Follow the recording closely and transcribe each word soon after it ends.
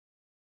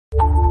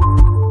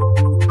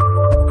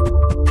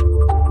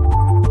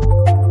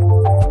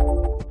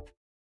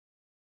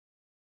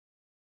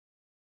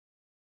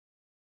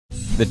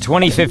The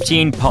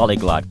 2015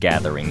 Polyglot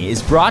Gathering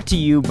is brought to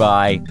you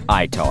by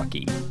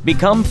italki.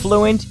 Become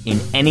fluent in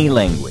any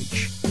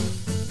language.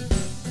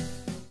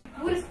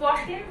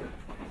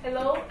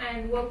 Hello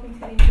and welcome to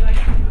the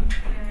introduction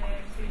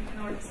to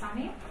Northern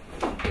Saami.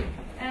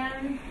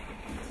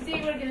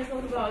 Today we're going to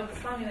talk about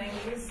Saami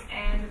languages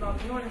and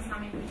about Northern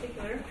Saami in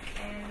particular.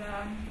 And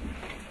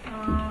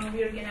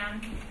we're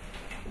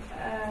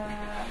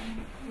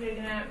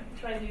gonna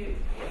try to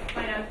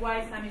find out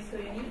why Saami is so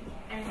unique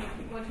and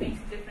what makes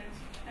it different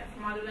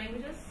from other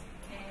languages.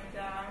 And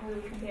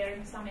we'll compare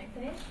Saami and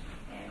Finnish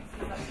and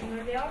see how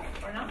similar they are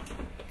or not.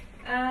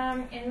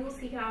 And we'll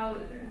see how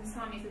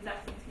Saami is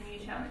adapting to new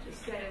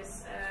challenges, that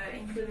is,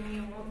 including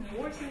new modern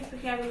words in its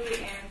vocabulary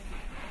and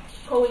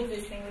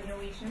coexisting with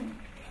Norwegian.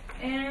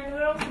 And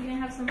we're also going to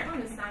have some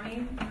fun with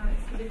Saami.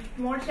 It's a bit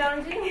more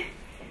challenging.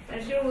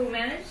 I'm sure we'll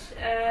manage.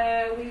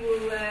 We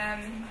will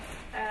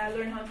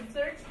learn how to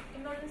flirt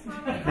in Northern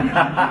Saami.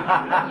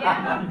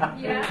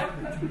 yeah.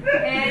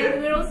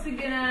 And we're also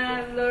going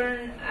to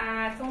learn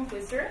tongue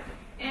twister.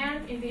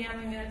 And in the end,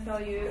 I'm going to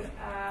tell you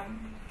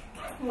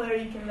where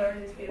you can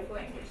learn this beautiful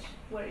language,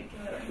 where you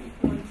can learn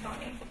Northern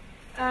Saami.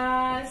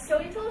 So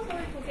in total,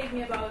 it will take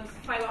me about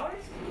 5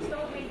 hours.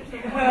 So make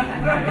yourself kidding,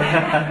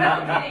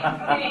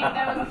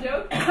 that was a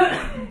joke.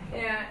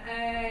 Yeah,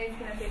 it's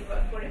gonna take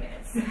about 40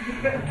 minutes.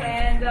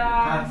 And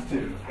Has to.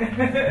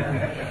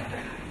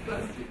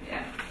 Close to,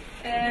 yeah.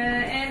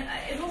 And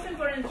it's also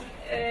important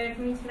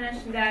for me to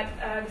mention that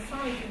the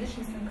Saami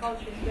traditions and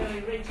culture is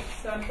very rich.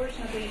 So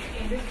unfortunately,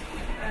 in this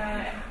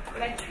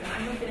lecture,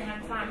 I'm not going to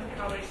have time to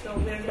cover it. So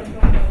we're going to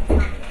talk about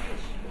Saami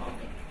tradition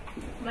only.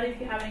 But if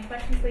you have any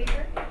questions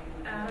later,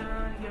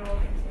 you're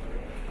welcome to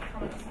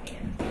comment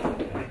on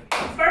me.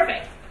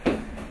 Perfect.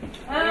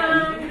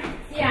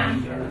 Yeah.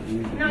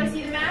 Now you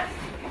see the map,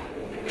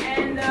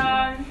 and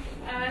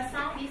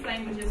some of these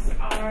languages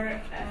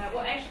are,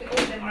 well, actually all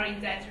of them are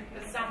endangered,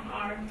 but some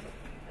are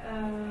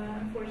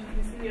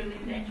unfortunately severely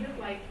endangered,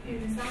 like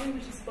Irena Dahl,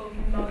 which is spoken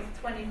about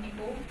 20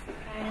 people,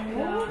 and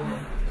Irena Dahl,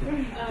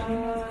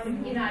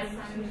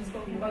 which is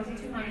spoken about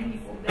 200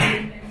 people that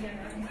live in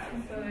general.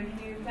 So if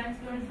you plan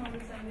to learn some of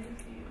these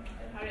languages, you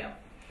hurry up.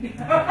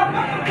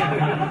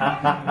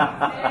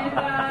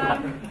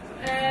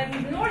 And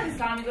the Northern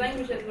Saami, the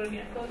language that we're going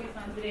to focus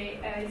on today,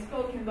 is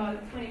spoken about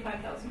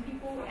 25,000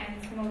 people, and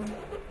it's the most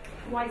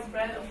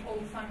widespread of all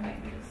Saami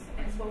languages,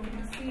 and spoken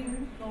in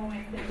Sweden, Norway,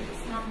 and Finland.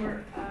 It's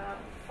number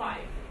 5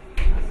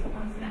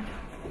 on the map.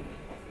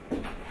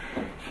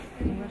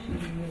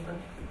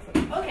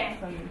 Okay,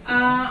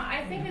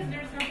 I think that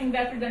there's nothing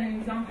better than an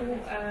example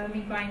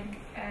made by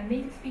a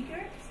native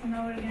speaker. So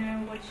now we're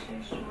gonna watch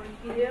a short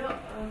video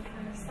of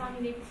a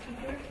Saami native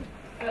speaker.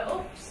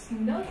 Oops,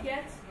 not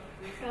yet.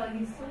 Telling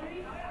his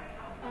story.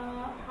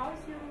 How does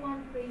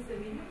everyone praise the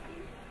video?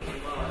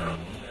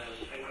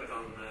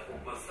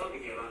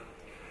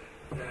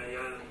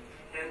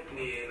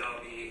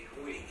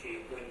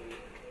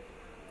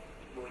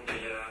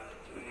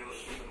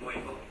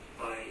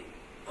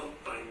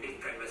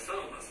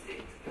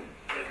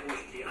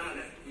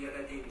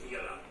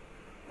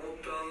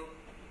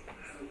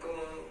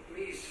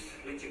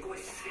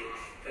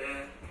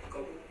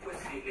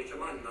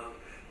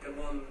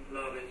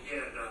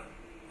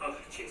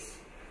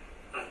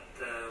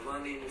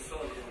 Manin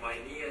solmai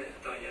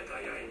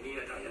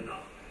niedajana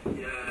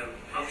ja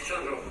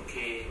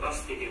ahchanrohki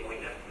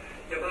vastitimuina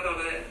ja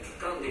varale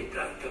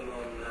kandita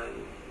temon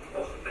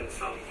ohpen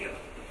samkia.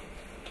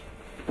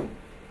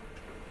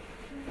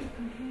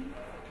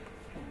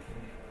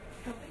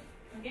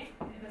 Okay.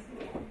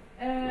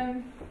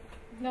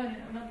 No,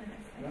 not the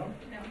next time.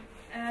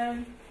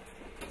 No.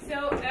 So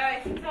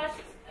he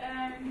touched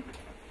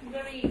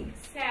very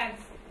sad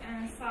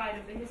side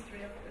of the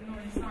history of the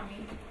Northern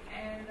Saami,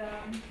 and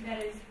that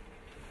is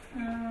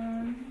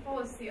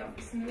policy of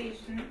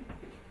assimilation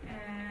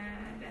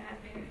that has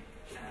been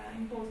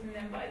imposed on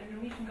them by the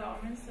Norwegian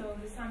government. So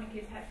the Saami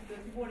kids had to go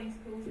to boarding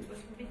schools. It was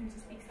forbidden to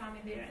speak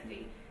Saami there, and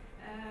the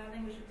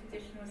language of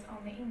tradition was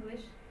only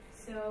English.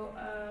 So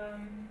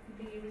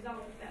the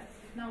result of that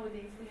is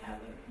nowadays we have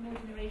a whole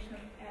generation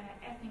of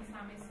ethnic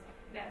Samis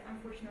that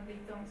unfortunately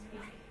don't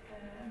speak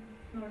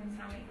Northern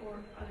Saami or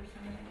other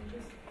Saami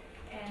languages,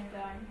 and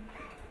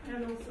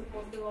also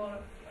caused a lot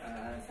of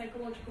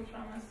psychological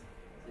traumas.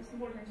 So it's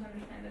important to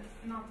understand that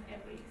not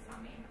every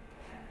Saami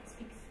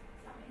speaks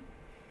Saami.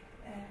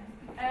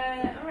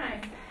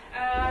 Alright,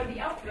 the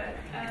alphabet.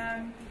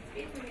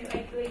 It's basically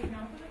like Latin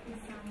alphabet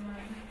with some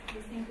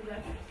distinctive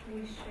letters,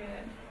 which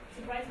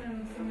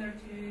surprisingly similar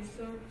to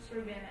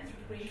Serbian and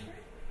Croatian.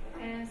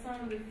 And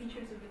some of the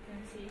features of the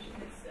pronunciation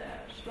is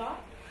schla,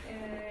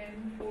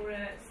 or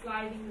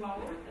sliding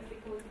vowel, as they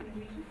call it in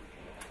Norwegian.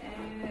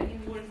 In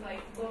words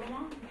like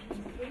gorma, which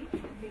means three,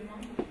 and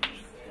firman, which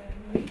is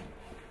three.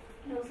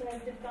 It also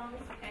has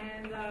diphthongs,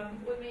 and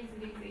what makes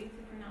it easy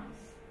to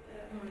pronounce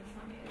Northern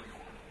Saami is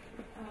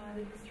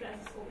that the stress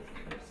is always in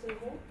the first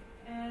syllable.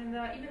 And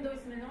even though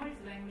it's a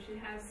minority language, it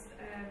has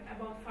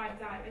about 5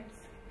 dialects,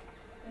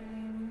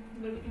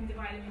 where we can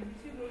divide them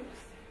into 2 groups.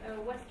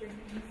 Western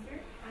and Eastern.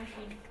 I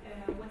speak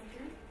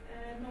Western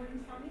Northern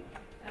Saami,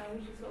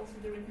 which is also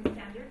the written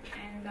standard,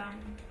 and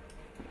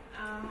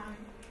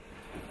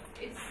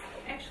it's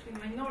actually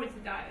minority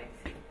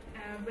dialect,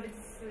 but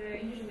it's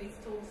usually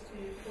it's told to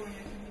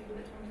foreigners and people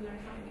that want to learn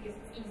Saami because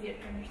it's easier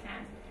to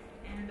understand.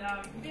 And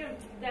they're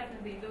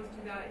definitely, those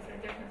two dialects are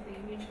definitely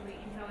mutually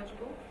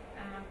intelligible,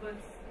 but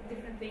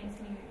different things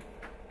mean,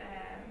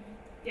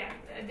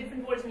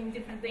 different words mean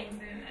different things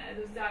in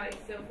those dialects.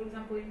 So, for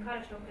example, in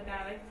Karachalka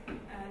dialect,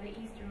 the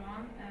eastern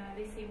one,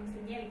 they say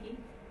Musanyelki,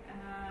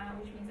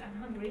 which means I'm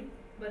hungry.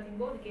 But in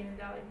Bodikene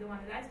dialect, the one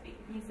that I speak,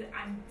 it means that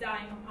I'm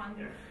dying of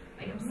hunger,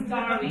 like I'm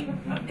starving.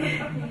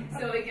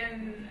 So it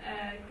can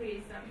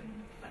create some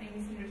funny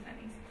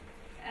misunderstandings.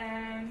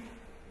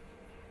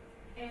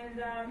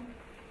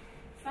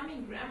 Sami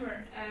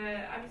grammar,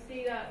 I would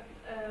say that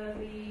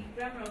the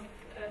grammar of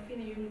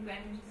Finno-Ugric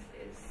languages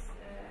is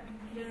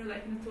generally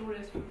like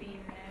notorious for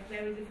being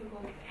very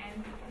difficult,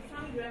 and the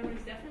Sami grammar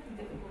is definitely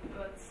difficult,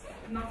 but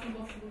not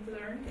impossible to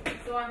learn.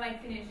 So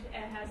unlike Finnish,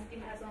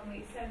 it has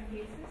only 7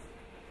 cases,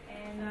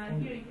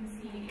 and here you can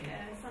see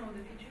some of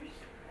the features.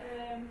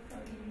 I'll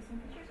give you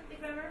some features of the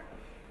grammar.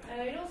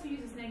 It also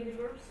uses negative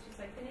verbs, just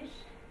like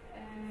Finnish,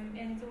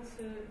 and it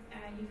also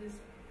uses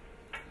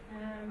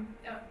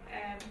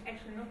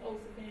actually not also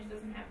Finnish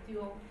doesn't have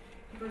dual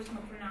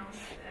personal pronouns,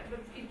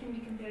 but it can be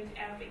compared to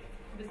Arabic.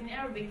 But in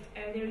Arabic,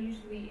 they're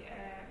usually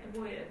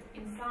avoided.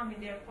 In Sami,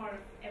 they're part of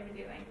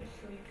everyday language,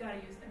 so you've got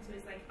to use them. So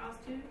it's like us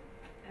two,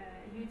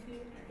 you two,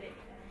 and they,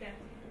 them.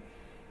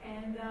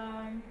 And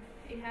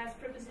it has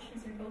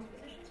prepositions and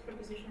postpositions.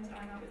 Prepositions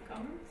are not as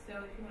common,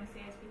 so if you want to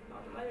say I speak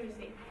about the weather, you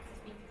say I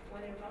speak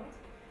weather about.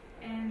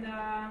 And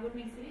what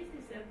makes it easy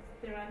is that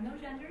there are no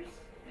genders,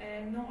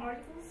 no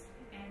articles,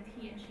 and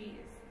he and she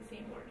is the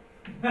same word.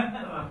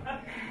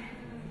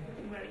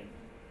 Very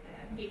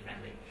gay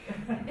friendly.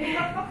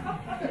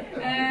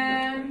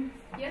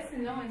 Yes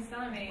and no in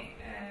Sami.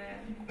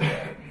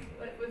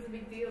 What's the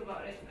big deal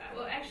about it?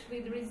 Well, actually,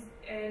 there is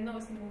no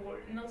single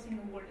word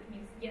that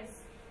means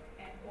yes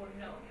or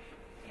no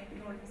in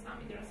Northern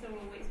Saami. There are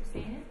several ways of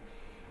saying it,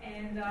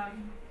 and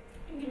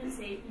you can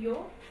say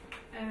yo,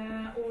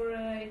 or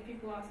if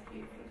people ask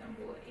you, for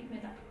example,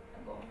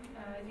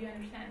 do you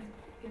understand?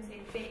 You can say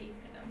be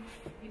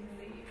using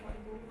the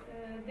particle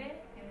de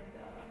and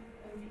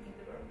repeating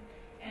the verb.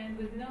 And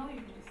with no, you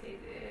can just say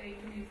you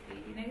can use the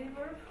negative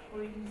verb,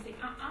 or you can just say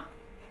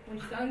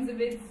which sounds a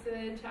bit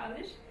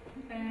childish.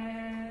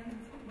 And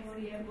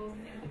we have both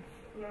the negative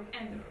verb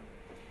and the verb.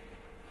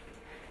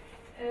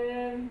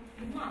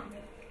 The month.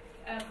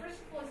 First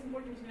of all, it's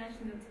important to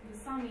mention that the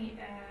Sami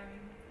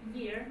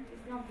year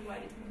is not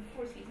divided into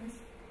 4 seasons,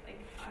 like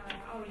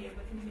our year,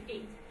 but into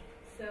 8.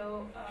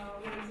 So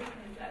what is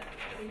different is that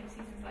we have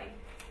seasons like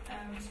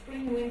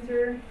spring,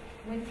 winter,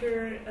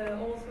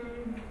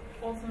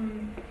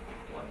 autumn,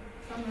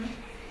 summer,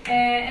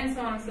 and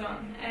so on and so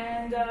on.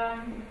 And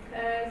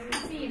as you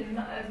see,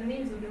 the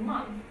names of the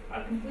month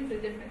are completely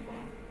different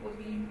from what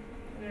we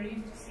are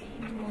used to see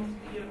in most of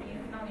the European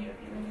and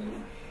non-European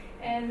languages.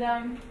 And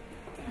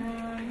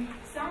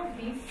some of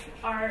these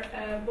are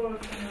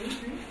borrowed from the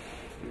region,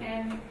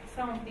 and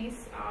some of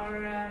these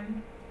are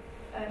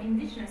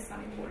indigenous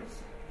Sami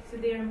words. So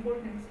they are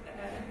important.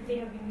 They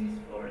have been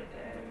used for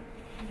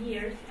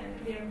years, and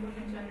they are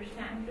important to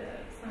understand the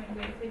Sami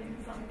way of living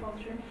in Sami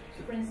culture.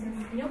 For instance,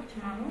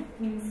 Nyoktimano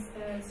means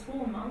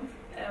swan month.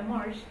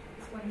 March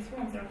is when the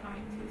swans are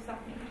coming to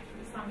Sapmi, to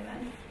the Sami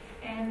land.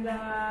 And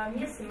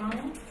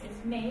Miesimano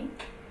is May,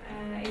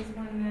 is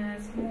when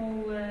small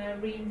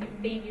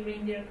baby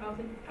reindeer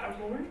are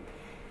born.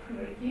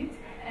 Very cute.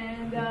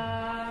 And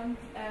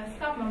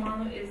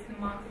Skapmamano is the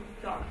month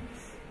of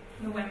darkness,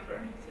 November.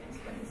 So it's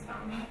when the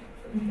sun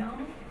goes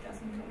down, it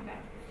doesn't come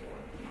back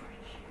before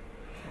March.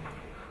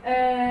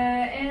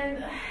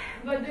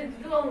 But the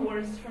dual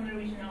words from the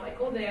region are like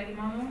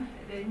Odayagimano,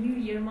 the New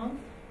Year month,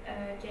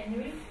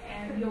 January,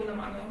 and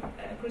Yolamano,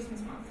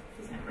 Christmas month,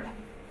 December.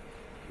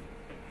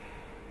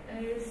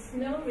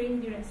 Snow,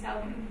 reindeer, and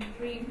salmon,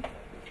 3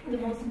 the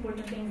most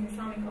important things in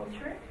Sami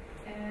culture,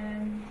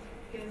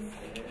 because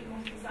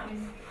most of the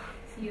Samis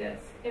see that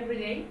every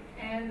day.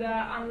 And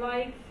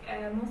unlike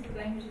most of the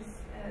languages,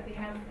 they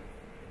have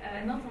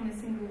not only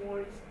single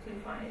words to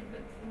define it,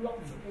 but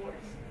lots of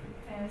words.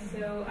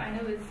 So I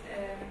know that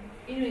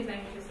Inuit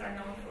languages are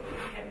known for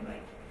having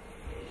like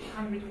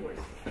 100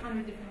 words,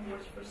 100 different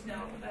words for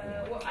snow.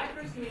 Well, I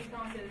personally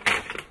counted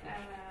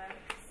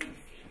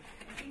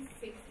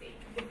 60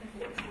 different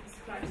words to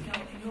describe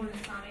snow in Northern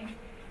Saami.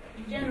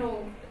 The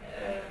general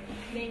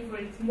name for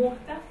it is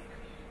morta,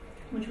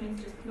 which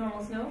means just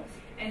normal snow,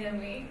 and then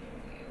we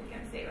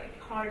can say like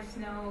hard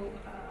snow,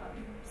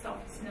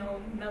 soft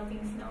snow, melting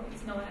snow,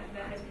 snow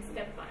that has been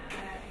stepped by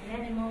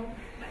an animal,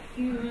 like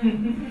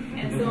human,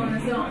 and so on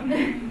and so on.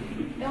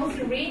 And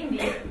also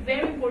reindeer,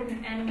 very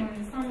important animal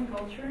in the Sami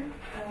culture,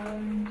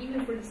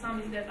 even for the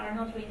Samis that are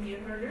not reindeer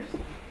herders.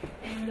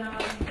 And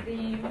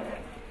the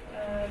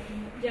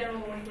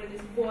general word for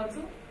this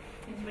boatu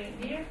means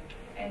reindeer,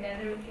 And then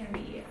there can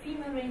be a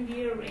female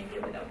reindeer,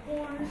 reindeer without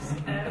horns,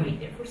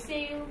 reindeer for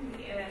sale,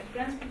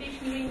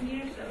 transportation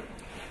reindeer, so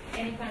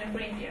any kind of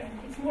reindeer.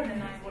 It's more than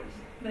 9 words,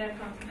 but I've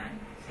counted 9.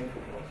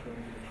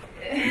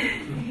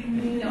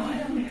 No, I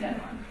don't think that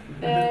one.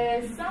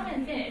 Some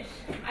in Finnish.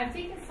 I've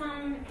taken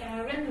some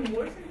random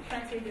words and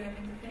translated them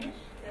into Finnish.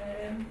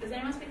 Does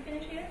anyone speak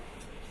Finnish here?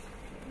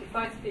 If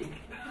I speak.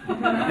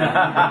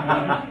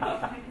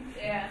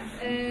 Yeah.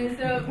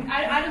 So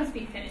I don't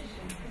speak Finnish.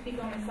 I speak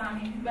only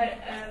Sami. But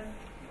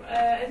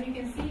as you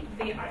can see,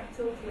 they are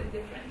totally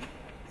different.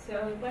 So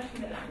the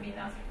question that I'm being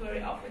asked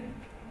very often,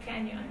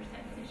 can you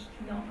understand Finnish?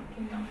 No, I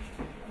cannot.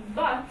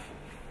 But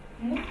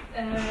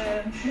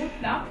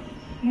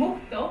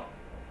muhto,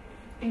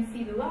 you can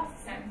see the last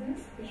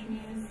sentence, which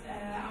means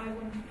I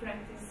want to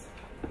practice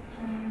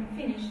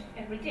Finnish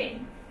every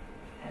day.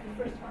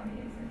 The first one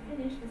is in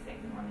Finnish, the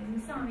second one is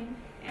in Sami,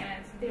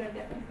 and they are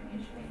definitely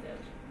mutually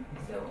intelligible.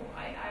 So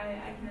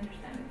I can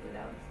understand it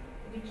without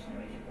the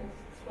dictionary, both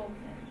spoken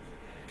and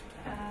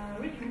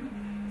written.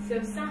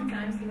 So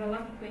sometimes there are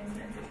lucky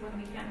coincidences when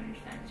we can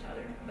understand each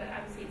other, but I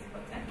would say it's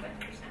about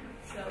 10-20%.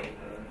 So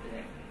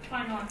the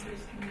final answer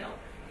is no.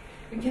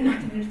 We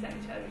cannot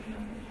understand each other. We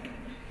cannot understand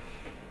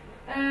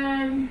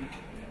English.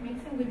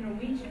 Mixing with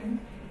Norwegian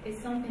is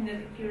something that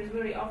occurs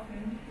very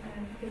often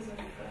because of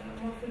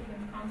more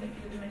frequent contact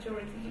with the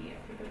majority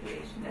of the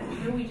population that is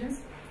Norwegians.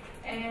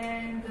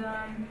 And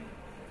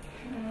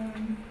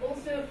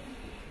also,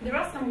 there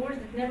are some words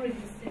that never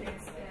existed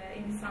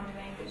in the Sami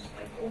language,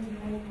 like old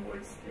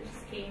words that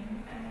just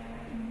came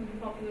with the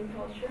popular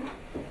culture.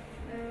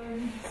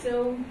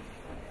 So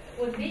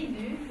what they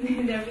do,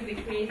 they're really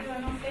creative, I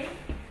must say.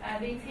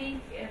 They take,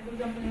 for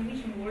example, a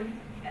Norwegian word,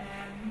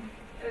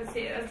 let's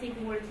take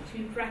a word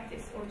to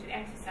practice or to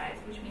exercise,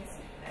 which means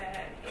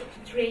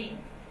to train,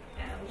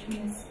 which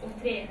means å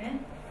trene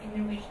in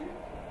Norwegian.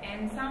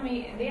 And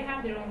Sami, they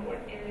have their own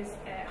word. It is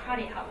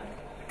harihallen.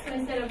 So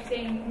instead of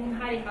saying mun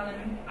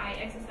harihallen, I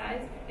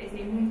exercise, they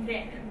say mun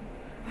trenen,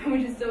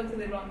 which is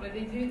totally wrong, but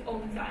they do it all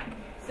the time.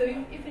 So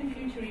if in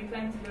future you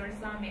plan to learn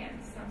Sami and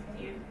sometimes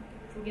you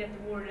forget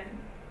the word, and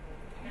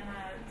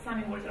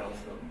Sami words are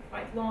also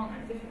quite long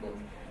and difficult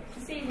to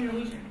say in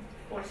Norwegian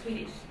or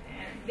Swedish,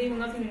 and they will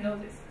not even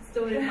notice. It's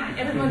totally fine.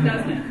 Everyone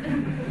does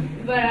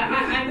it. But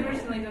I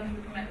personally don't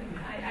recommend it.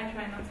 I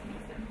try not to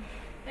use them.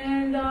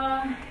 And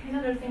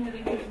another thing that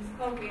we do is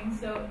cloaking.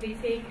 So they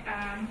take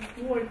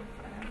word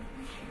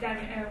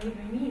with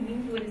a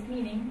meaning, with its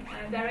meaning,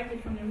 directly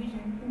from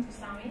Norwegian into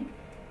Sami,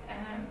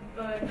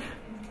 but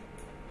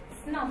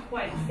it's not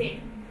quite the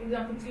same. For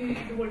example,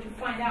 the word to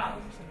find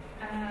out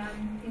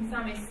in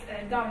Sami is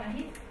gavna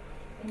hit.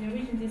 In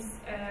Norwegian it is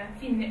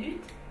finne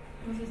ut,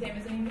 almost the same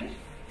as in English.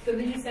 So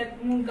they just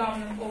said mun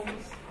gavna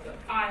always. So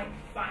I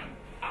find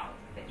out,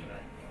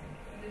 literally.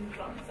 This is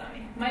from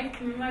Sami.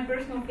 My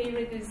personal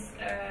favorite is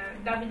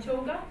Davi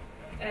Choga.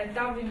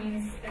 Davi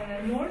means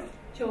north,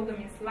 Choga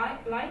means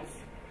lights.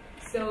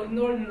 So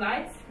northern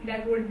lights,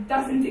 that word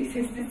doesn't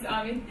exist in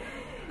Sami.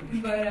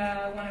 But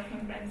one of my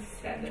friends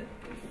said that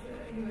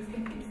he was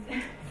confused.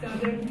 So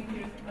there are some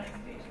funny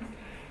situations.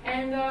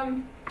 And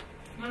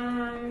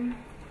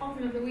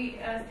ultimately we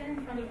stand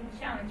in front of a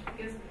challenge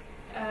because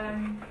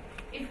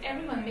if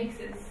everyone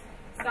mixes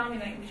Sami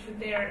language with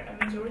their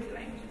majority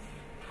languages,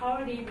 how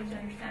are they able to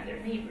understand their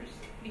neighbors?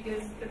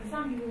 Because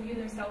some people view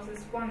themselves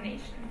as one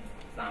nation,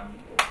 some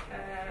people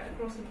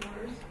across the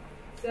borders.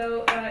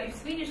 So if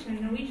Swedish and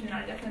Norwegian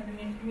are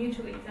definitely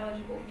mutually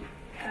intelligible,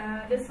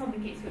 that's not the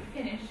case with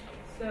Finnish.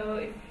 So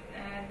if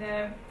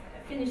the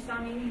Finnish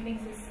Sami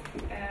mixes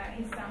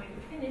his Sami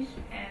with Finnish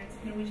and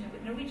Norwegian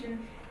with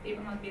Norwegian, they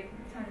will not be able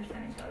to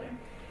understand each other.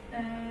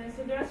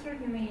 So there are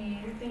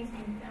certainly things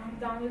being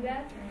done with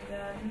that,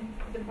 and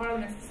the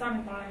parliaments, the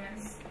Sami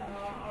parliaments,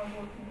 are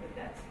working with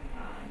that.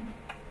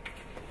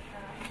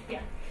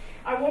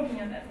 Are working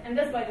on that, and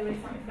that's by the way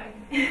Sami flag.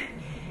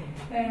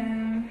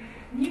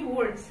 New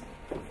words.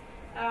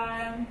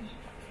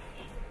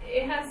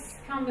 It has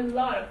come a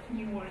lot of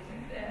new words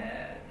in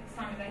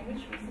Sami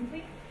language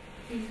recently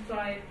to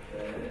describe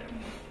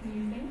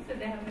new things that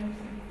they have never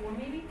seen before.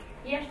 Maybe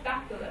a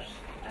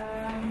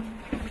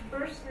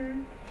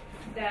person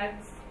that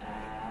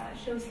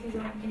shows his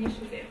own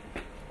initiative,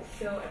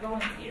 so a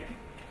volunteer.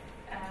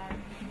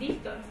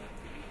 Diktat.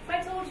 If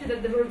I told you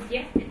that the word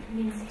jättet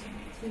means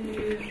to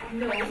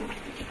know,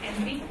 and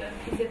diktat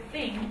is a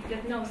thing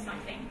that knows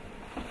something,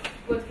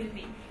 what could it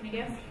be? Can you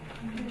guess?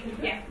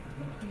 Yeah.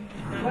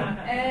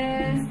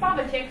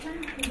 Spadechecken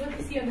is what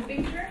you see on the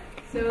picture.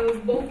 So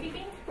ball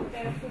kicking,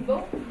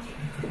 football.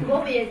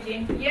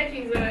 Golvieji.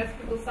 Yeji is a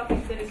typical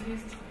suffix that is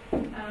used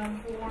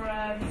for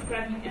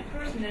describing a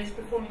person that is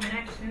performing an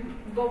action.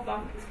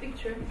 Golpa is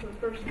picture, so a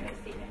person that is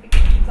taking a picture,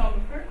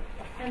 photographer.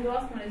 And the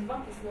last one is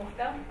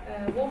vattisvåta.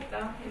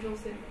 Våta is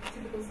also a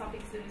typical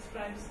suffix that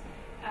describes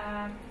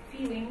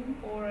feeling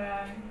or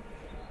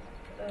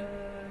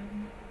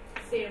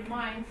state of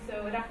mind. So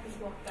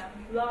rattisvåta,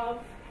 love,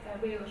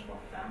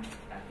 velusvåta,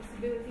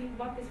 possibility,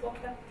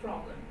 vattisvåta,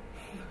 problem.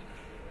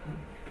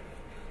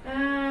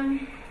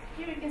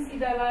 Here you can see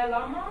Dalai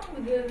Lama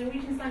with the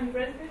Norwegian Saami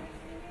president.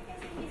 I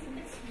guess he's a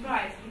bit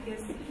surprised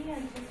because he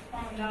has just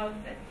found out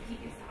that he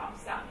is half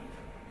Saami.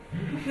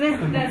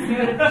 That's a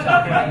bit of a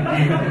shock, right?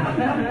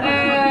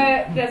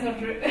 That's not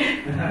true.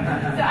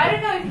 So I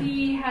don't know if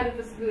he had the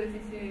possibility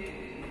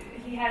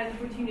he had an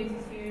opportunity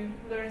to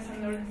learn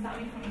some Northern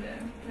Saami from the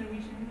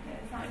Norwegian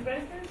Saami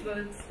president,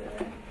 but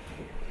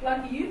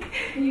lucky you,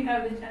 you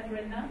have the chance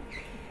right now.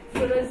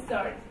 So let's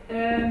start.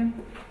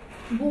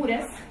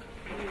 Bores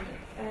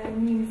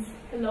means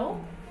hello,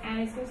 and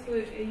it's also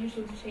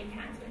usual to shake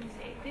hands when you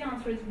say it. The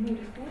answer is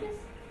Bores,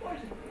 or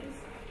is it Bores?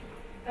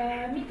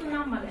 Mito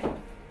nammale,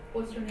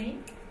 what's your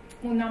name?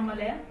 Mun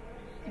nammale,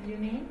 and your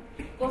name?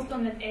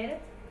 Bostonlet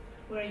eret,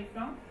 where are you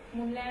from?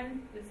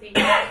 Munlen, let's say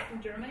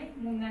from Germany.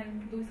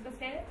 Munlen, duiska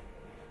seret.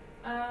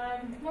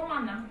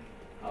 Momanna,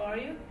 how are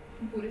you?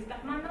 Bores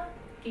tahmanna,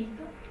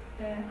 Kito,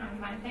 I'm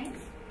fine,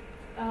 thanks.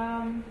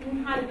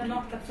 Mun halda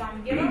nokta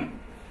samgera,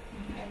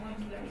 I want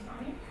to learn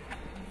Sami.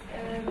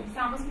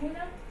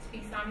 Samasmuna,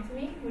 speak Sami to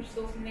me, which is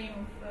also the name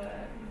of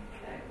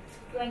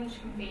a language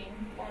campaign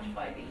launched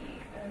by the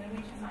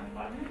Norwegian Saami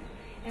Parliament.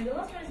 And the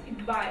last one is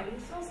goodbye, but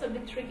it's also a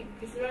bit tricky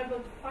because there are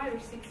about 5 or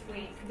 6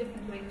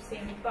 different ways of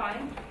saying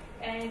goodbye,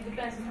 and it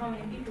depends on how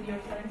many people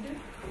you're telling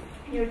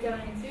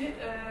it to.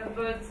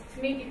 But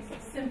to make it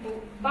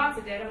simple,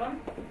 Batedervan,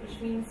 which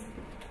means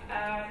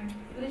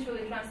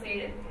literally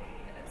translated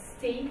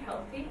stay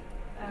healthy,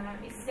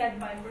 is said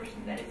by a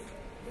person that is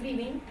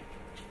living,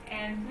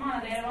 and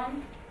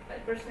Manadervan by a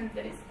person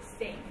that is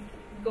staying,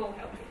 go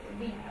healthy or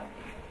be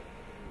healthy.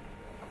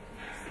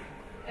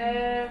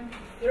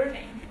 Your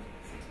name.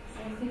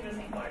 That's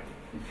interesting part.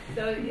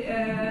 So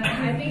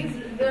I think it's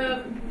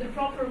the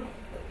proper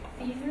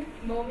season,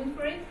 moment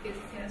for it,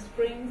 because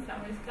spring,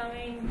 summer is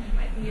coming, you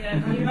might be a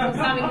beautiful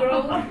Sami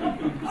girl,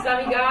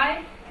 Sami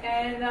guy,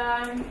 and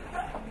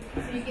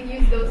so you can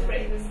use those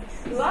phrases.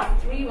 The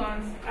last 3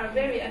 ones are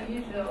very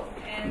unusual,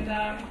 and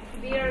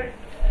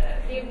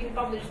they've been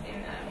published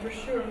in a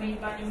brochure made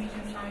by the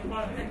Norwegian Saami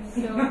Parliament.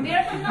 So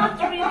they're not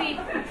really,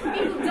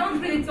 people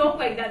don't really talk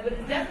like that, but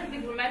it's definitely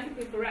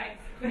grammatically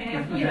correct.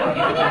 And you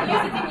can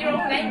use it in your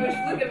own language.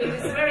 Look at it,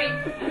 it's very,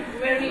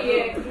 very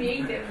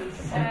creative.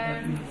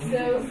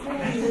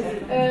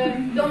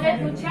 Don't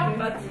let me chat,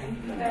 but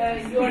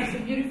you are so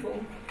beautiful.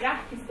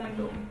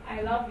 Rakkistandu,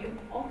 I love you.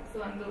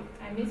 Oxlandu,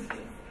 I miss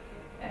you.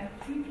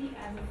 Pretty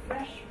as a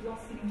fresh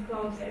blossoming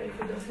cloudberry,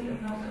 for those who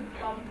don't know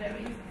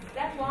cloudberries.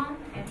 That one,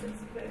 and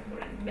it's very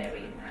important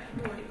berry in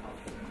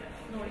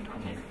Nordic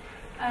countries.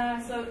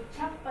 So,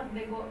 chappat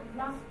dego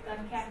lasta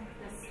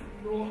cactus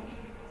blooming.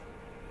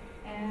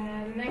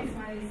 The next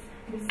one is,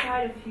 the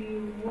sight of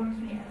you warms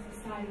me as the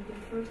sight of the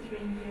first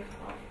reindeer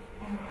club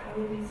on an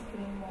early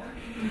spring morning.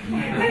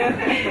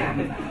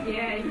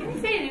 Yeah, you can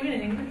say it even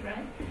in English,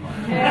 right?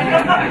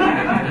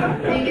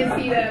 You can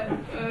see the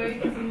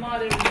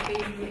mother with the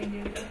baby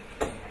reindeer club.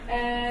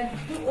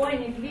 Tu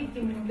oinit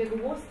viktimu dego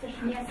vosters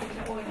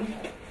mjeseca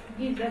oinit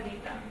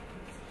gidradita.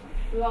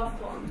 Last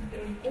one, the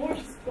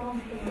gorgeous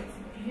plum flowers.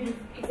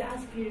 It's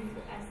as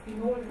beautiful as the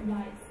northern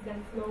lights that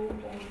flow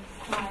over the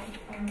sky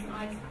on an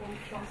ice-cold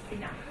frosty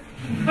night.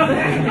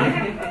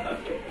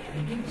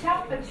 The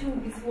chappa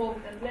chugis walk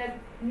that led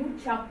nu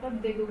chappa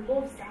dego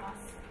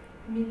govsas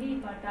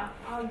milibarda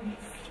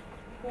almis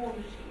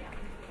polishia.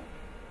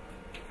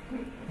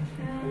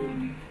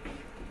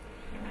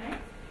 Right.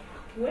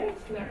 Where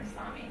to learn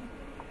Sami?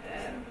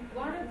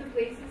 One of the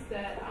places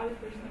that I would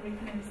personally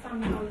recommend is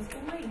Sami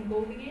Aleskole in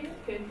Goldigene,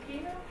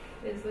 Kautokeino.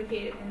 It's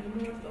located in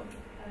the north of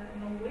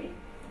Norway,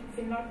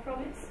 Finnmark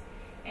province,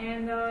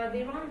 and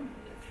they run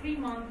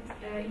 3-month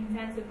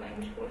intensive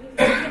language courses.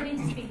 You don't need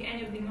to speak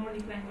any of the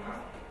Nordic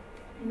languages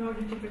in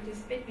order to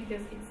participate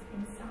because it's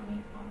in Sami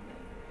only.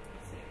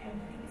 So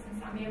everything is in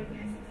Sami,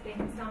 everything is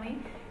explained in Sami.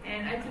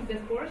 And I took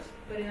that course,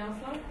 but in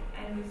Oslo,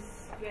 and it was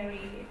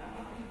very,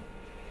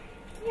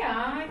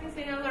 I can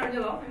say I learned a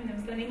lot. I mean,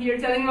 I'm standing here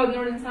telling about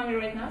Northern Saami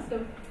right now,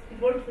 so it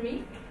worked for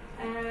me.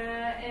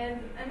 And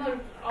another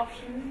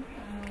option,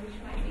 which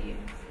might be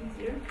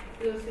easier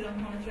for those who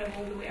don't want to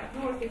travel all the way up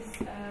north, is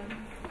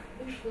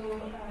Oslo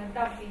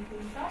Davdi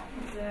Kursa.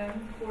 It's a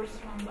course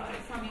run by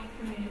Sami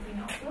community in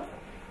Oslo,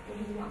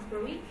 which is once per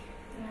week.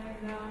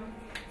 And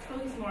it's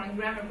focused more on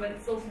grammar, but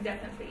it's also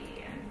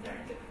definitely an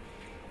alternative.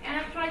 And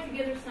I've tried to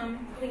gather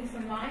some links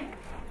online.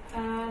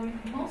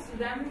 Most of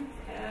them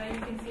you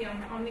can see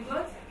on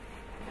Polyglot.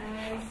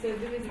 So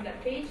do visit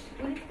that page.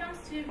 When it comes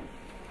to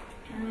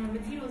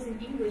materials in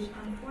English,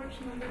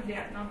 unfortunately,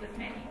 there are not that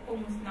many,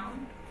 almost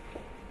none.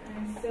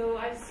 So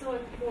I saw a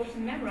course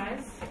in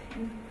Memrise,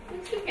 and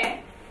it's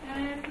okay,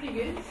 pretty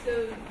good. So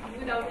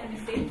without any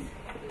mistakes,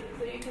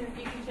 so you can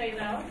check it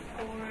out,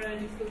 or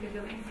just look at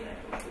the links that I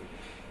posted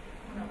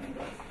on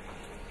Polyglot.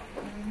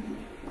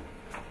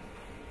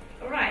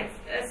 All right.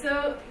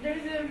 So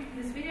there's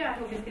this video. I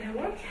hope it's gonna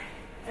work.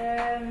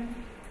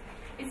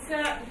 It's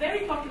a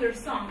very popular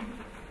song,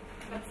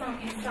 but sung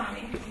in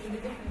Sami with a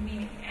different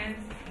meaning. And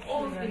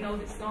all of you know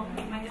this song.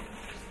 You might have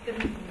just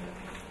been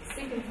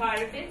sick and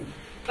tired of it.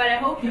 but I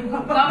hope you will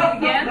love it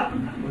again.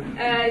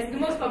 It's the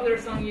most popular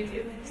song on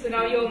YouTube, so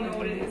now you all know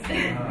what it is.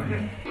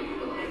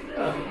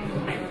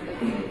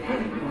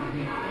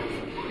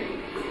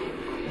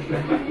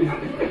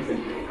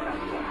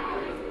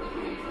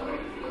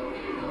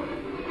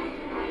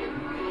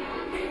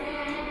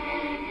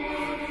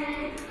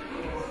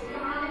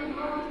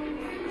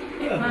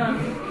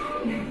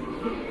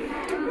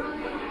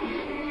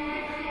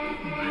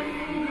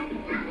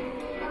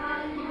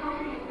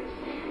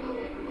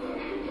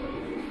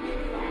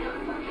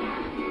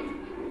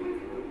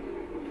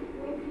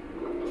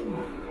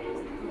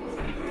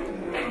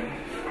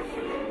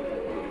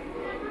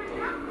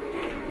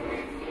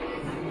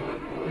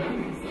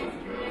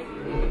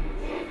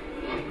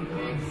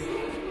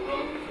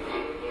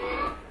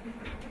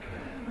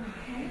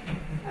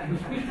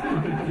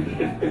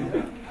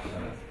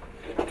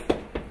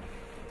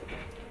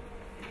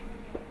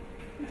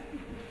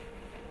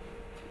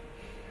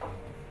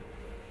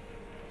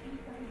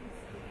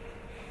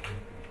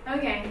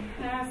 Okay,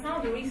 some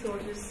of the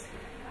resources.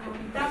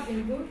 That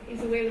in book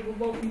is available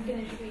both in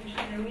Finnish, Swedish,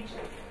 and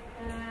Norwegian.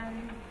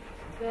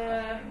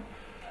 The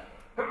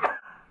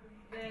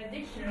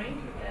dictionary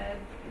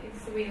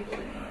is available in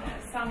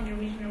Saami,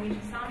 Norwegian,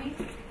 Norwegian Saami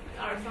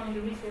are some of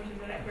the resources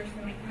that I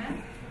personally recommend.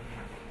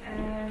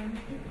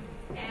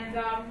 And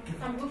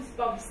some books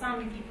about the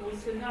Saami people,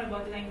 so not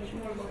about the language,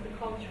 more about the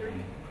culture.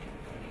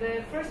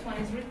 The first one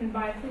is written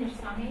by Finnish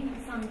Saami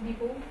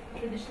people,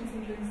 Traditions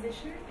and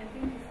Transition. I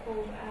think it's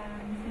called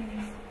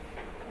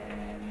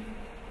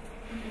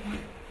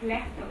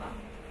Lehtala.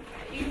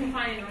 You can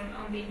find it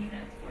on the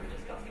internet or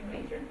discussing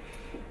later.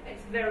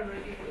 It's very,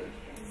 very good.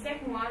 The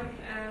second one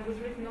was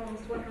written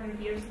almost 100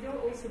 years ago,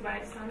 also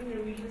by Saami,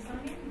 Norwegian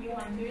Saami,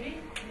 Johan Duri,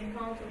 an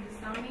account of the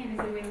Saami, and is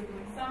available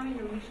in Saami,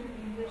 Norwegian,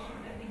 English,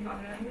 and I think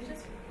other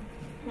languages.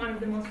 One of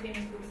the most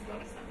famous books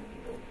about Saami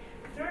people.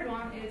 The third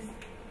one is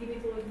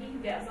Mythology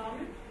des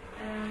Samen.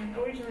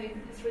 Originally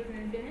it's written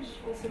in Finnish,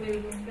 also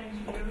available in French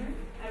and German.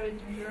 I read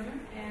it in German,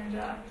 and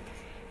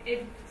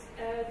it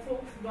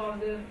talks about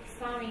the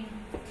Saami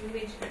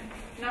religion.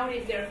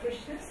 Nowadays they are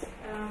Christians,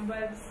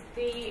 but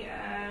they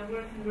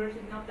were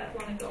converted not that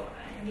long ago,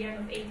 in the end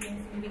of 18th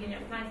and the beginning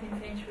of 19th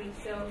century,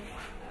 so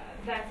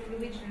that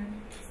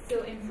religion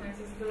still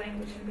influences the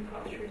language and the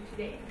culture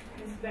today.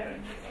 It's very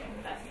interesting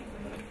and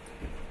fascinating.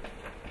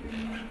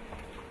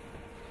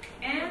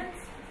 And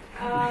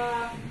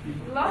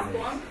the last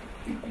one,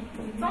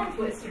 tongue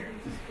twister.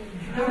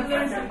 I will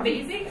learn some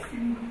basics,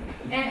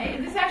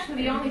 and this is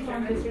actually the only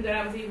tongue twister that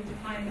I was able to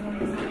find in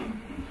Northern Saami.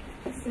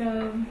 So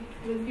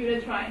we'll give it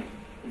a try.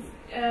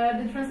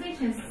 The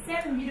translation is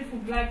 7 beautiful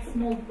black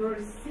small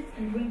birds sit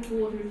and drink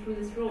water through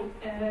this road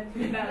to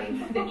the valley,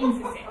 the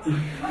insect.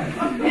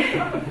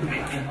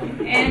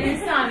 And in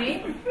Saami,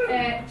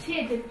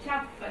 Chede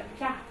chappa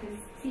chapis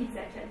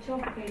sisa cha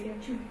chokke de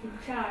chukki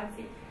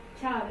chazi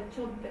chada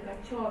choddaga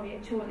chovia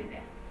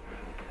chodide.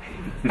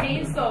 Say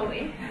it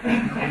slowly.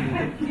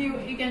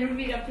 You can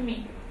repeat after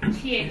me.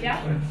 Cheda,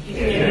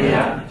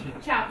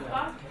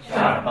 chappa,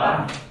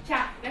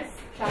 chapes,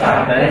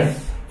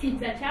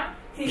 titsacha,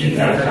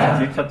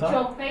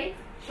 chokke,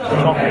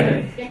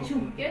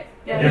 yachuket,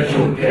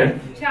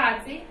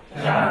 chazi,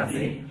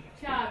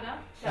 chada,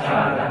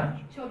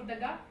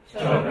 choddaga,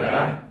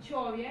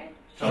 chovie,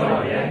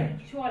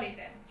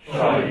 cholide.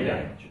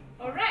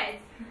 All right.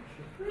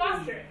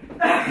 Faster.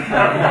 Come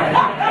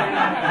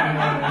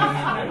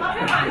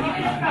on, give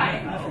it a try.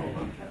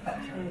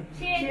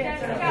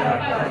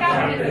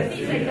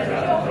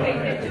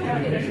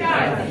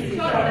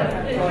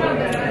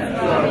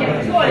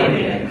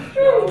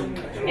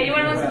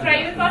 Anyone wants to try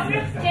even faster?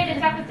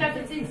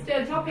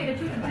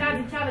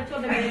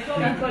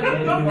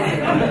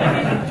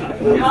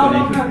 How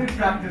long have you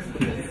practiced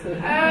this?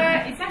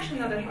 It's actually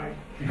not that hard.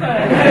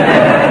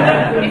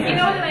 If you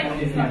know the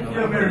language, it's not.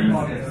 You're very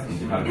modest.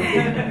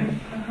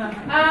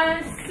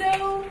 So,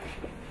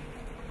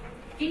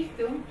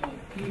 Ihtu,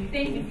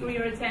 thank you for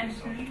your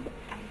attention.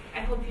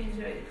 I hope you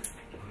enjoyed it.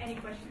 Any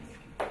questions?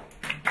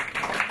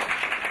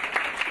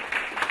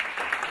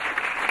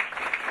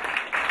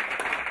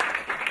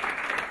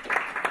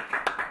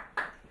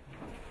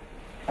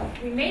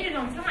 We made it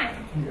on time.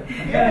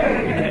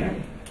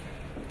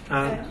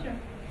 Sure.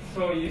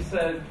 So you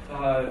said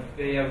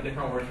they have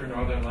different words for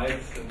Northern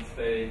Lights since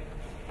they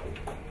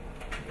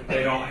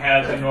don't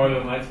have the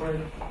Northern Lights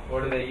word.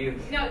 What do they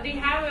use? No, they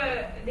have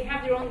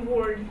their own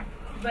word,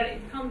 but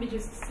it can't be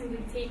just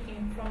simply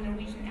taken from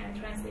Norwegian and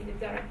translated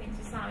directly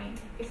into Saami.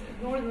 Because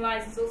Northern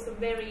Lights is also a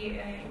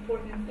very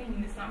important thing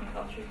in the Saami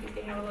culture because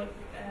they have a lot of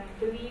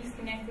beliefs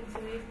connected to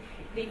it.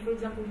 They, for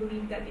example,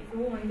 believe that if a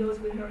woman goes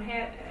with her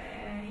hair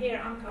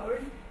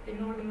uncovered, the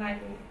Northern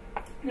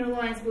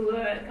Lights will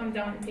come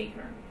down and take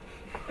her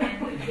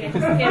and just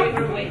carry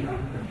her away.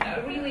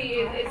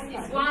 Really,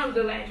 it's one of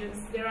the legends.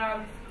 There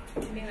are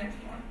millions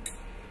more.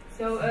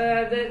 So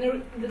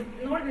the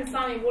Northern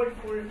Saami word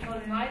for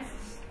Northern Lights,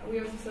 we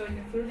also saw it in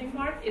the closing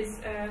part, is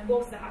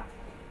Gåsehas.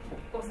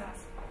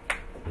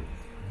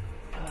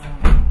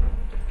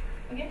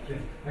 Okay.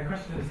 My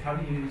question is, how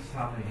do you use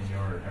Sami in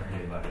your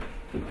everyday life?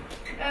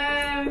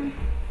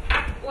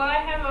 Well,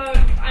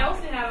 I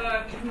also have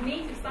a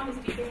native Sami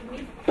speaker with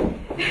me.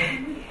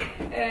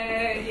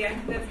 Yeah,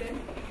 that's it.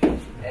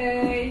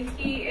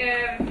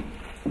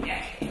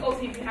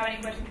 Also, if you have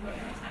any questions about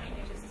Northern Saami, you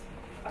can just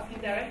ask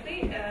him directly.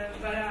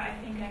 But I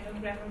think I know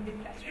grammar a bit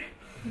better.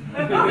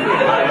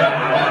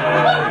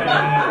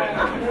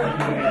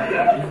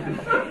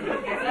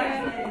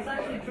 It's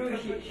actually true.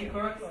 She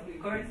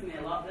corrects me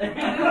a lot. Yeah.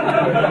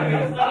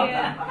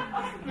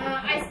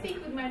 I speak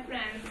with my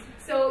friends.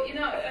 So,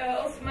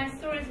 also my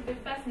story is a bit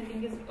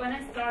fascinating because when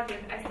I started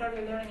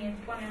learning it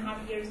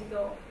 1.5 years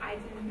ago. I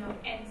didn't know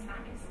any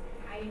Samis.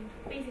 I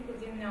basically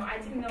didn't know. I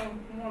didn't know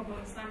more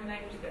about the Sami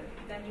language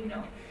than you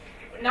know.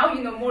 Now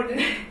you know more than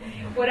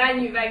what I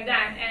knew back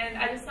then. And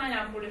I just signed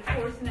up for the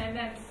course and I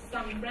met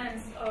some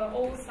friends,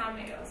 all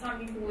Sami, some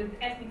people with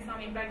ethnic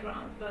Sami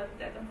background, but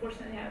that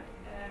unfortunately have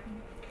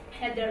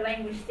had their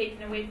language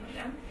taken away from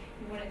them.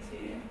 We wanted to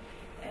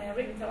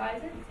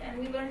revitalize it, and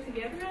we learned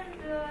together. And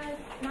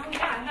now, I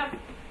have,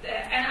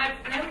 and I've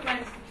never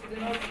went to the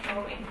north of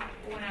Norway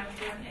when I was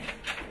learning it.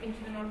 I've been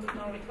to the north of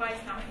Norway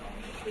twice now in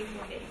almost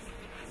 3-4 days.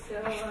 So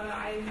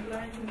I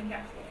learned in the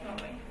capital of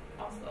Norway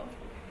also,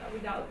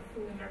 without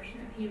full immersion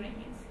and hearing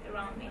it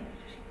around me.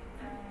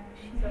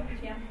 So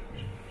yeah.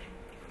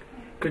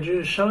 Could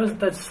you show us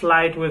that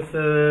slide with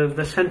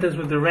the sentence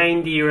with the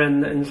reindeer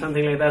and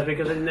something like that?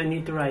 Because I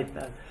need to write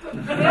that.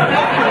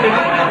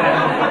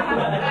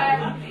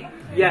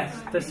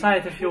 Yes, the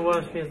site if you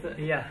want me.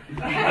 Yeah.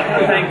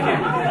 Thank you.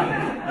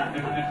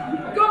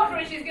 Go for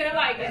it. She's gonna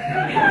like it.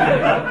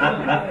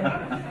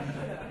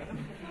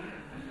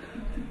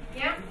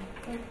 Yeah.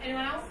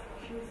 Anyone else?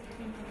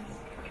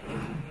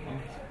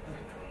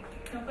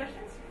 No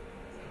questions?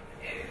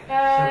 So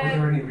was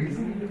there any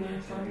reason you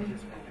learned Sami?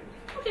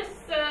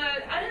 Just,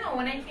 I don't know,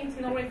 when I came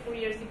to Norway 4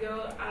 years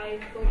ago, I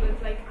thought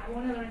that, I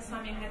want to learn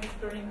Sami. I had this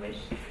burning wish,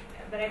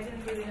 but I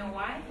didn't really know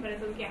why. But I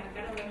thought, I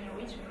gotta learn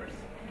Norwegian first.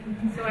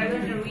 So I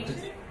learned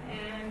Norwegian,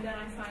 and then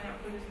I signed up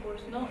for this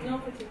course. No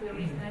particular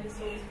reason, I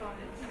just always found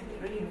it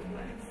beautiful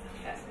and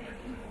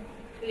fascinating.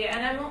 So yeah,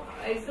 and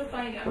it's so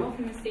funny, I'm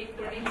often mistaken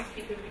for an English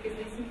speaker because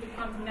they simply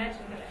can't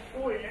imagine that a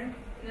foreigner,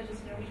 not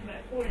just Norwegian, but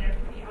a foreigner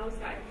from the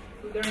outside,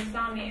 who learns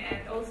Sami.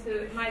 And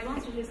also, my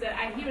advantage is that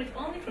I hear it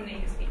only from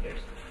native speakers.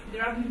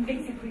 There are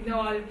basically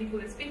no other people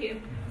that speak it.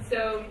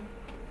 So,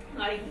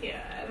 my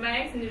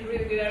accent is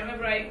really good. I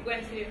remember I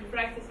went to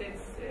practice it.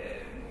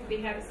 They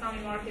had a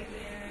Sami market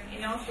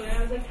in Oslo, and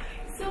I was like,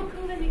 it's so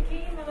cool that you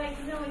came. I'm like,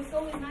 it's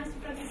always nice to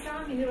practice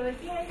Sami. They were like,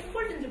 yeah, it's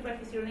important to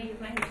practice your native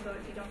language so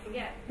that you don't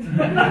forget.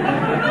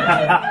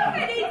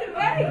 My native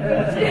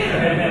language.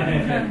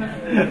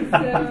 So,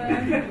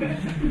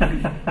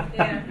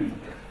 yeah.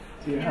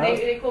 And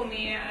they call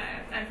me,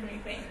 I'm from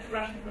Ukraine,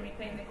 Russian from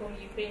Ukraine, they call me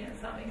Ukrainian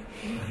Sami.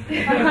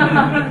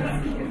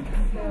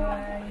 So,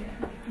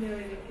 they're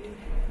really good.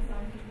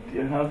 Do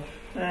you have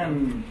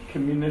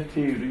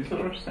community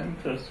resource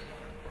centres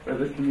where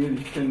the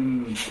community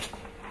can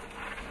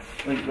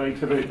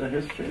write about the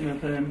history and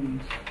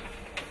events?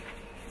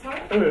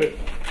 Sorry?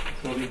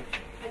 Sorry.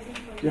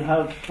 Do you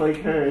have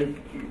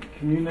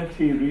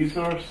community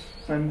resource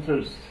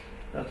centres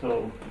at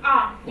all?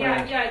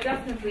 Yeah,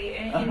 definitely.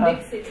 In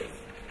big cities.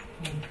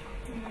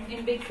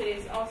 In big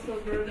cities, also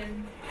Bergen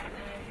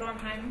and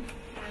Trondheim.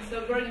 So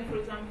Bergen, for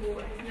example,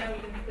 has never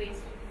been a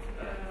place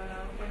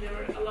where there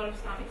were a lot of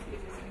Samis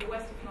because it's in the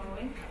west of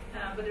Norway,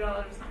 but there are a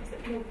lot of Samis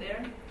that moved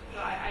there. So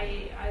I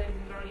lived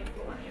in Bergen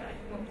for 1 year. I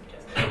moved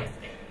just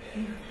yesterday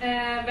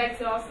back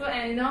to Oslo,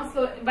 and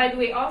also, by the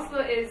way, Oslo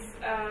is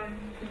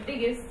the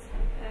biggest.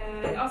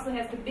 It also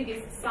has the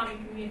biggest Sami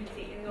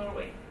community in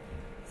Norway.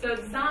 So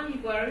the Sami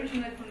people are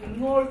originally from the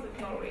north of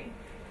Norway,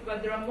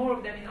 but there are more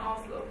of them in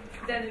Oslo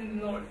than in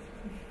the north.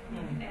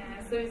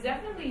 So it's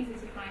definitely easy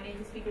to find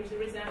native speakers.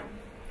 There is a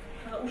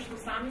Oslo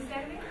Sami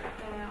Servi,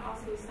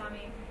 Oslo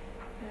Sami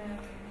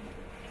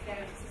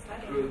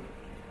Society.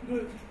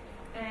 Good.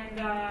 And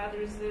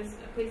there's this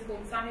place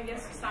called Sami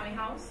Vest, Sami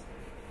House.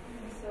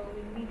 So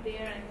we meet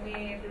there, and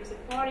there's a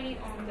party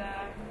on the,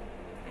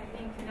 I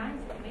think,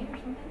 9th of May or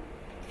something.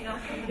 In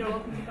Oslo, you're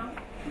welcome to come.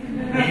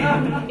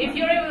 If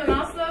you're ever in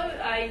Oslo,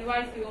 I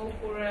invite you all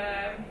for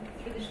a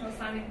traditional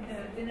Sami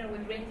dinner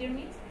with reindeer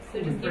meat. So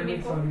just give me a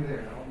call.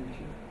 There. I'll meet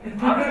you.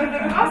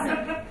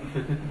 Awesome.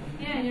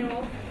 Yeah, you're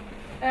welcome.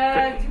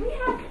 Do we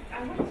have?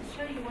 I wanted to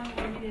show you one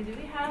more video. Do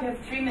we have? You have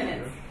 3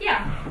 minutes. Yeah,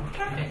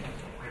 perfect.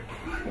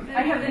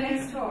 I have the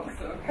next talk,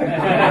 so.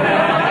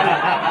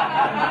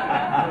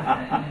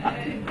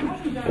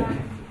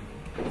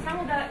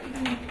 Samo da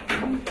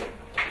idem.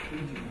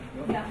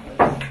 Da.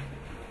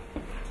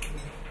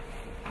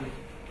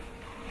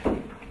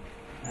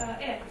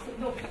 So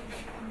dobro.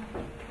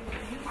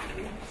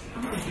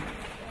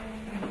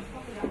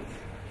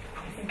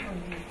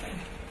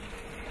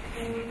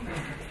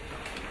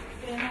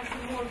 Can I have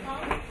some more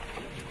time?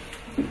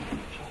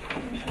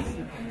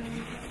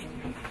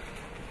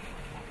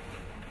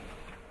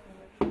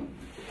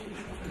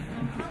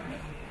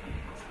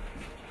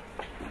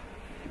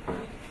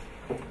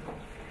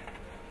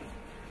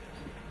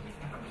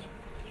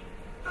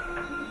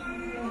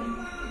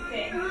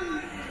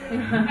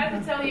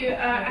 you.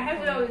 I have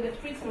to tell you the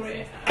true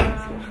story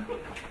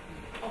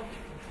of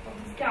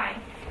this guy.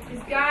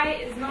 This guy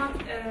is not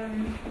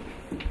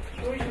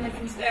originally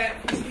from Sweden.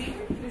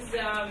 This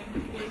was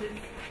it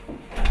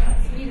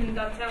Sweden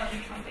Got Talent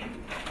or something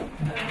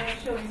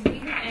show in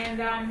Sweden,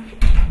 and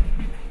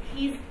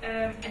he's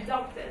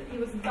adopted. He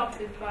was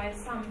adopted by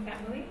some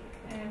family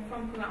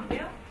from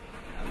Colombia.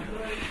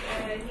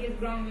 He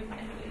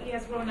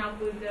has grown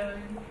up with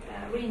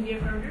reindeer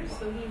herders,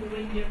 so he's a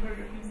reindeer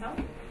herder himself,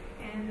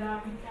 and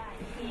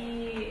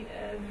he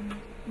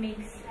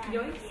makes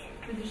yoiks,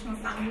 traditional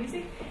Sami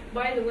music.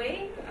 By the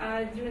way,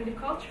 during the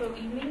cultural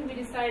evening, we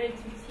decided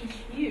to teach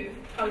you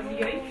how to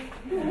yoik.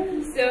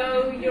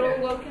 So you're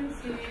all welcome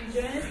to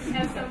join us and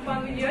have some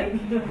fun with yoik.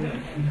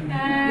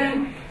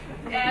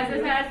 As I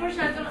said,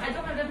 unfortunately, I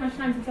don't have that much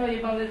time to tell you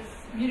about this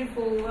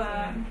beautiful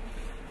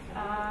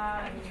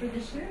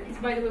tradition. It's,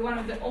 by the way, one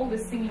of the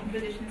oldest singing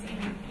traditions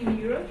in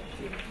Europe.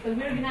 But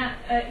we're gonna.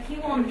 He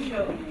won the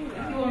show.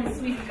 He won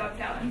Sweden Got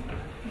Talent,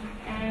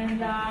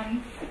 and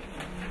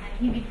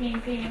he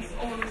became famous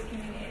all over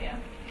Scandinavia.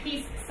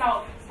 He's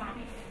South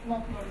Sami,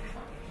 not Northern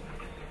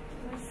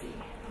Saami. Let's see.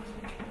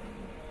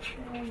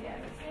 Yeah,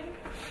 that's him.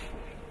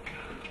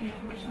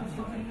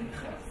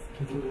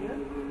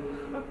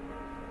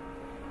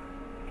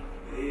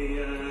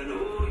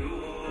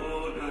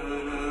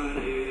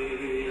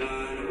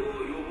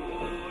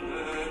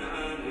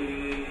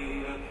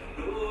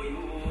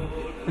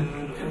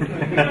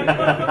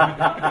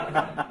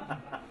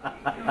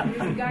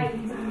 There's a guy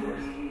who's in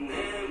course.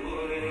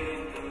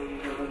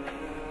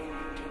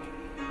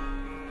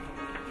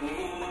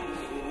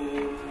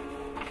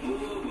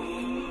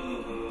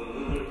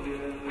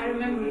 I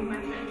remember with my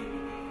friend.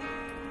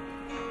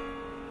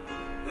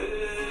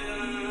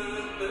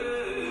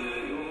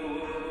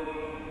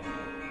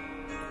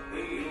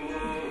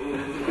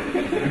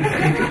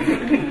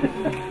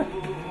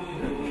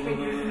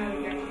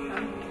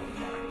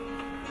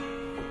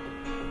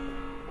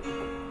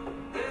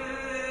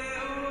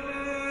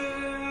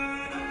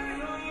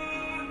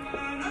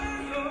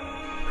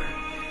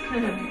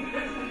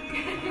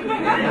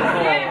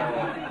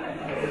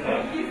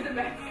 He's the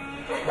best.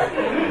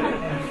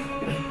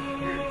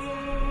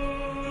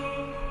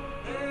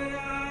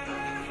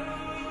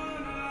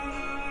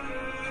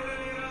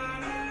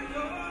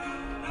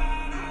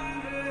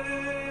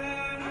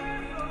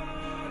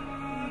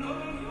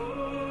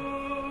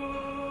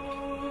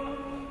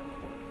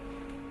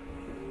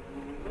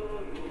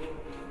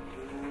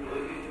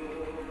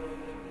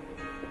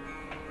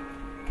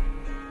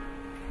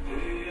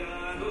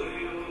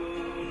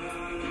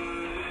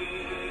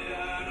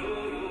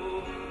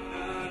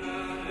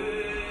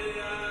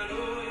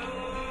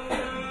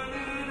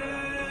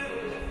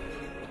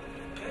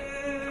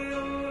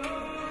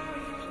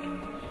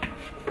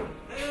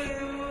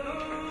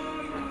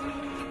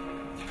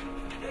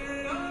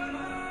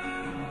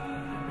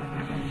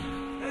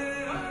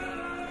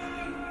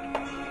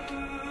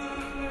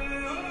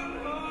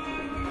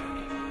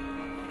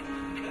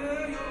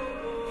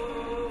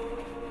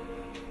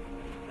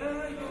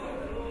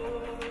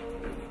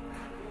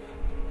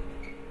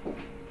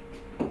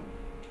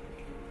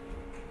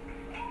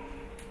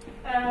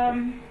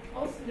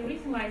 Also, the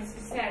reason why it's so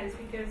sad is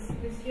because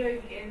this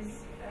yoke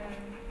is,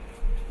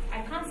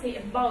 I can't say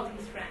about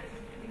his friend,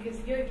 because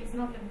yoke is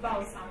not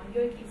about someone,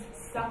 yoke is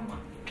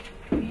someone.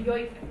 You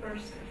yoke a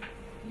person,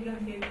 you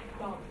don't yoke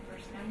about the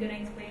person. I'm going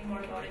to explain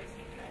more about it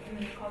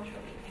during the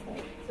cultural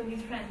evening. So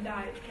his friend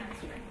died of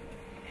cancer,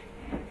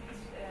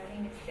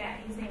 and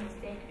his name was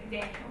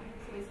Daniel,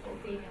 so it's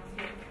called Daniel's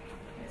yoke.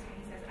 That's when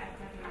he says, I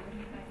remember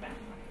my friend.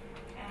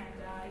 And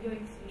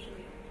yoke is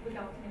usually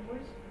without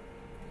nipples.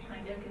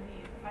 There can be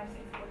 5, 6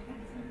 words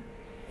maximum.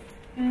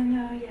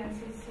 And yes,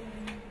 it's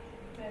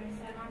very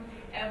sad.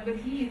 But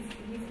he has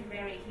a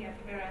very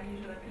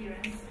unusual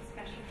appearance,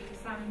 especially to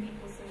some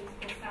people, so he's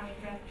called Sami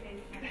Brad.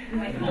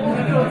 Like all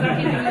the clothes are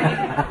hidden.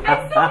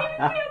 I saw him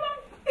in real